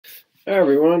Hi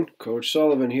everyone, Coach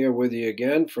Sullivan here with you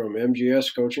again from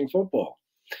MGS Coaching Football.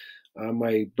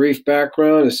 My brief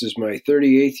background, this is my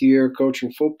 38th year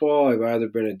coaching football. I've either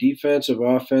been a defensive,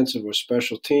 offensive, or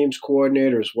special teams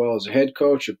coordinator as well as a head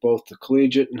coach at both the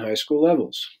collegiate and high school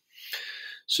levels.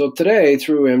 So today,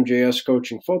 through MJS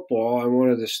Coaching Football, I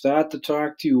wanted to start to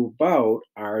talk to you about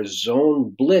our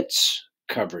zone blitz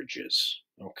coverages,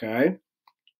 okay?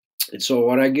 And so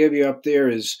what I give you up there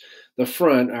is the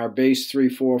front, our base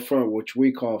 3-4 front, which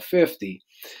we call 50.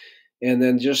 And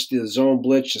then just the zone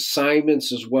blitz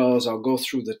assignments, as well as I'll go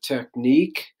through the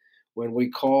technique when we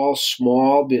call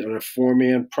small on a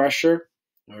four-man pressure.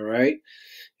 All right.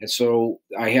 And so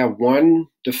I have one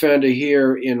defender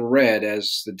here in red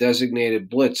as the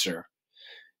designated blitzer.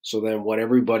 So then what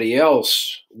everybody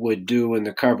else would do in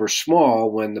the cover small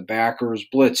when the backer is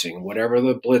blitzing, whatever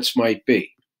the blitz might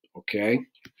be. Okay.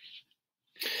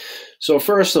 So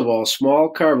first of all, small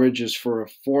coverage is for a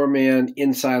four-man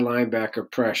inside linebacker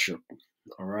pressure,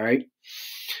 all right?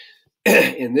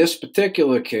 In this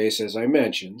particular case, as I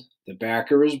mentioned, the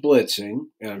backer is blitzing,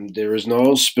 and there is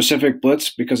no specific blitz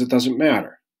because it doesn't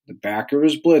matter. The backer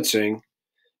is blitzing.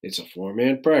 It's a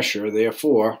four-man pressure,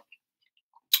 therefore,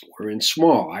 we're in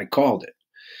small. I called it.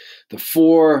 The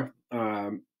four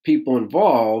people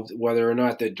involved, whether or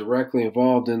not they're directly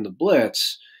involved in the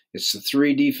blitz, it's the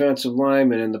three defensive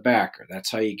linemen and the backer. That's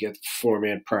how you get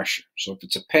four-man pressure. So if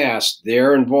it's a pass,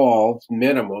 they're involved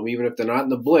minimum. Even if they're not in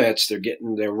the blitz,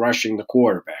 they're rushing the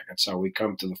quarterback. That's how we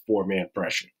come to the four-man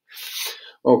pressure.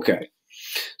 Okay.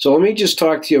 So let me just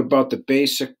talk to you about the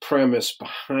basic premise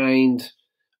behind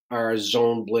our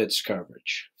zone blitz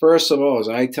coverage. First of all, as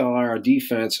I tell our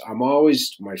defense,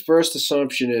 my first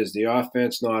assumption is the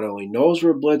offense not only knows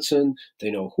we're blitzing, they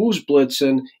know who's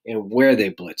blitzing and where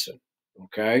they're blitzing.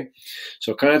 Okay,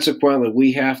 so consequently,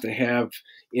 we have to have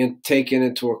taken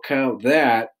into account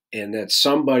that, and that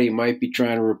somebody might be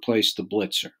trying to replace the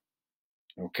blitzer.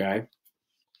 Okay.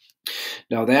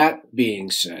 Now that being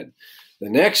said,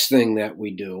 the next thing that we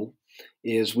do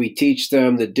is we teach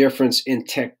them the difference in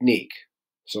technique.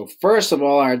 So first of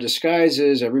all, our disguise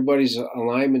is everybody's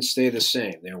alignments stay the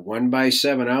same. They're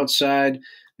 1x7 outside.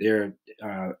 They're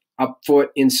up foot,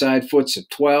 inside foot's at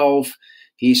 12.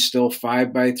 He's still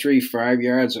 5x3, 5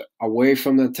 yards away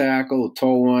from the tackle,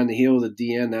 toe on the heel of the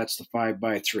DN. That's the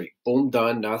 5x3. Boom,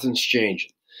 done. Nothing's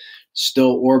changing.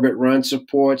 Still orbit run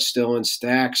support, still in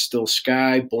stack, still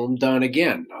sky. Boom, done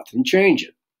again. Nothing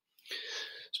changing.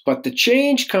 But the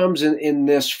change comes in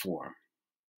this form.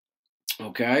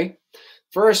 Okay?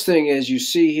 First thing is you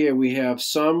see here we have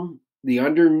the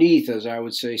underneath, as I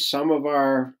would say, some of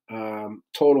our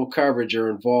total coverage are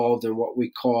involved in what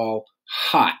we call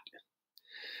hot.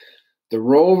 The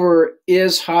rover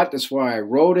is hot. That's why I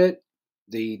wrote it.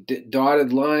 The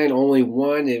dotted line, only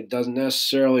one. It doesn't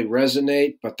necessarily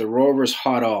resonate, but the rover is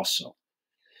hot also.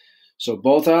 So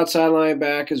both outside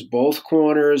linebackers, both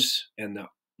corners, and the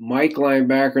Mike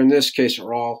linebacker in this case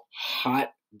are all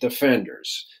hot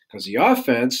defenders because the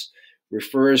offense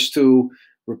refers to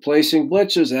replacing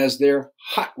blitzers as their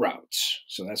hot routes.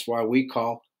 So that's why we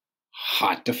call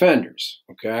hot defenders,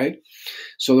 okay?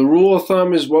 So the rule of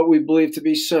thumb is what we believe to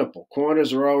be simple.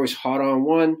 Corners are always hot on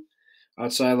one.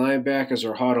 Outside linebackers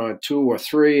are hot on 2 or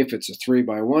 3 if it's a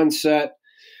 3x1 set.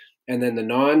 And then the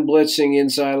non-blitzing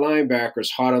inside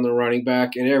linebackers hot on the running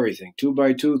back and everything.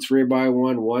 2x2,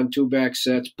 3x1, 1-2 back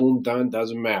sets, boom, done,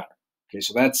 doesn't matter. Okay,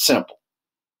 so that's simple.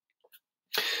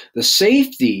 The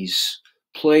safeties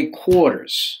play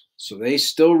quarters, so they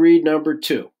still read number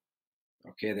 2.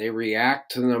 Okay, they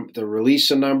react to the release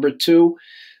of number 2.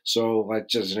 So, like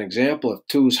just an example,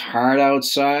 if 2's hard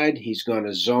outside, he's going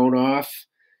to zone off,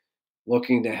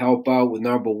 looking to help out with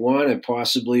number 1 and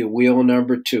possibly a wheel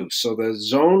number 2. So the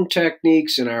zone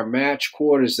techniques in our match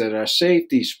quarters that our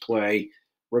safeties play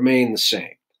remain the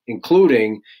same,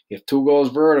 including if 2 goes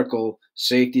vertical,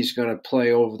 safety's going to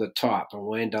play over the top and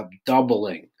we'll end up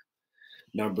doubling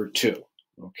number 2.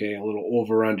 Okay, a little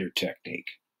over-under technique.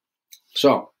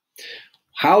 So,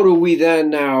 how do we then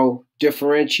now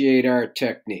differentiate our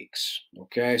techniques?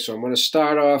 Okay, so I'm going to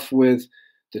start off with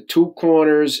the 2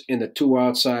 corners and the 2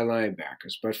 outside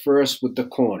linebackers. But first with the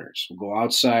corners. We'll go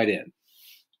outside in.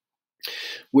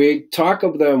 We talk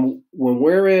of them when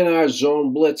we're in our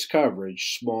zone blitz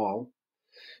coverage, small,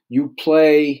 you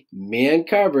play man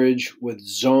coverage with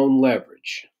zone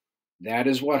leverage. That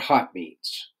is what hot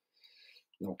means.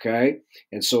 Okay,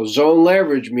 and so zone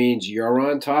leverage means you're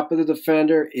on top of the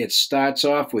defender. It starts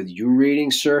off with you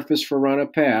reading surface for run or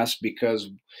pass because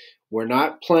we're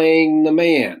not playing the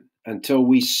man until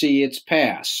we see its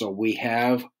pass. So we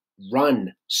have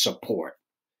run support.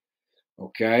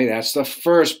 Okay, that's the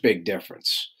first big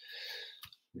difference.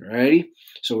 Alrighty?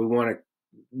 So we want to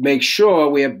make sure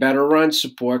we have better run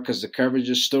support because the coverage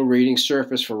is still reading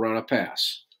surface for run or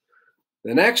pass.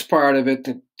 The next part of it,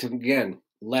 to again,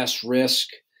 less risk,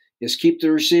 is keep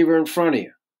the receiver in front of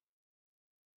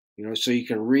you. So you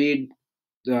can read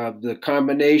the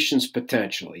combinations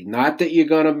potentially. Not that you're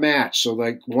going to match. So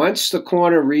like once the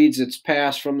corner reads its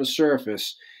pass from the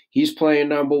surface, he's playing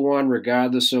number one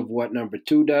regardless of what number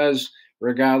two does,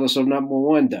 regardless of number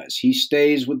one does. He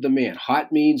stays with the man.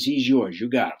 Hot means he's yours. You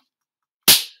got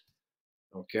him.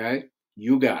 Okay?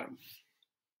 You got him.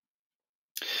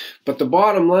 But the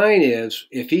bottom line is,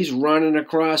 if he's running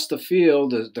across the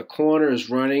field, the corner is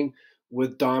running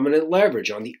with dominant leverage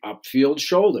on the upfield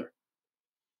shoulder.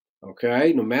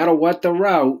 Okay? No matter what the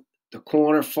route, the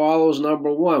corner follows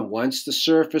number one once the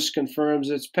surface confirms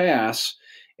its pass,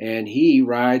 and he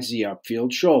rides the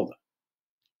upfield shoulder.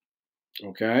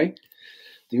 Okay?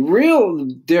 The real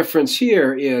difference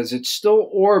here is it's still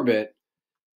orbit.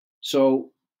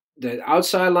 So the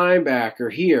outside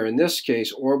linebacker here, in this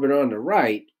case, orbit on the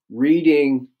right,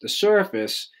 reading the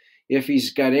surface. If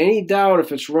he's got any doubt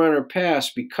if it's run or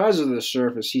pass because of the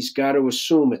surface, he's got to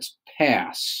assume it's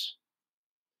pass.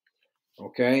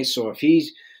 Okay, so if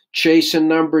he's chasing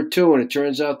number two and it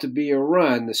turns out to be a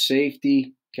run, the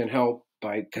safety can help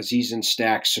because he's in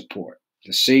stack support.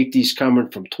 The safety's coming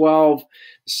from 12.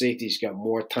 The safety's got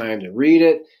more time to read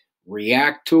it,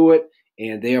 react to it,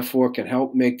 and therefore can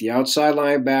help make the outside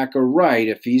linebacker right.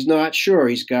 If he's not sure,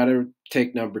 he's got to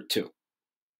take number two.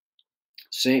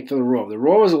 Same for the rover. The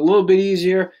rover is a little bit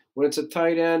easier when it's a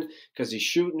tight end because he's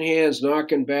shooting hands,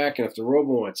 knocking back, and if the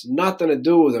rover wants nothing to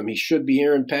do with him, he should be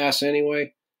hearing pass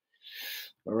anyway.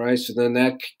 All right, so then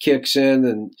that kicks in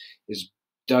and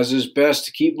does his best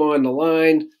to keep him on the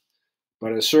line.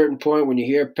 But at a certain point, when you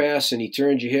hear pass and he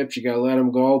turns your hips, you got to let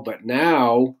him go. But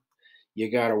now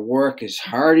you got to work as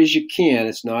hard as you can.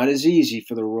 It's not as easy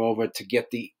for the rover to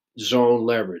get the zone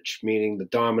leverage, meaning the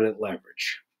dominant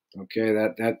leverage. Okay,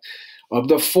 that of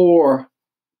the four,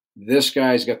 this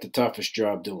guy's got the toughest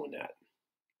job doing that.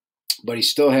 But he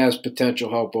still has potential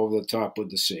help over the top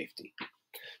with the safety.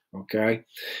 Okay?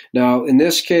 Now, in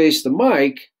this case, the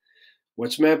Mike,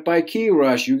 what's meant by key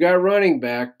rush, you got running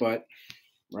back, but,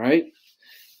 right?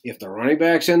 If the running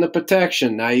back's in the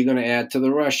protection, now you're going to add to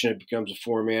the rush, and it becomes a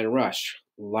four-man rush,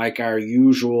 like our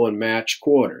usual and match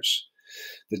quarters.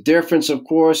 The difference, of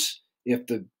course, if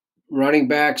the running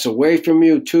back's away from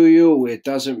you, to you, it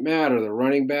doesn't matter. The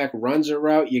running back runs a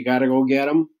route, you got to go get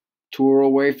him, to or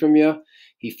away from you.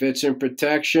 He fits in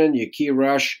protection, you key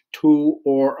rush to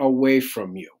or away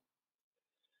from you.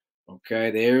 Okay,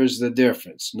 there's the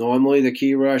difference. Normally, the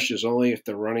key rush is only if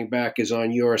the running back is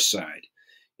on your side.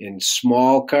 In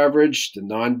small coverage, the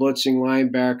non-blitzing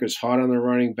linebacker is hot on the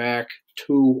running back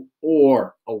to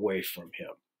or away from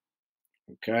him.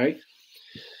 Okay?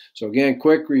 So again,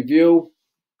 quick review.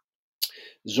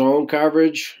 Zone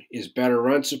coverage is better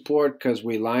run support because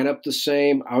we line up the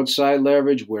same. Outside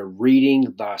leverage, we're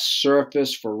reading the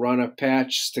surface for runner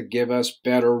patch to give us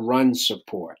better run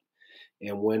support.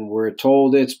 And when we're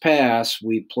told it's pass,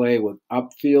 we play with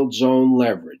upfield zone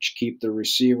leverage. Keep the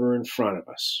receiver in front of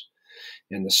us.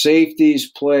 And the safeties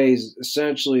play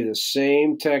essentially the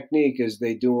same technique as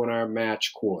they do in our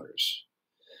match quarters.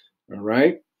 All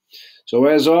right? So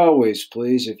as always,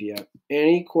 please, if you have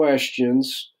any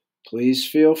questions, please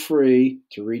feel free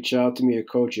to reach out to me at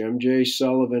Coach MJ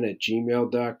Sullivan at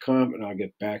gmail.com, and I'll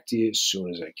get back to you as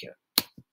soon as I can.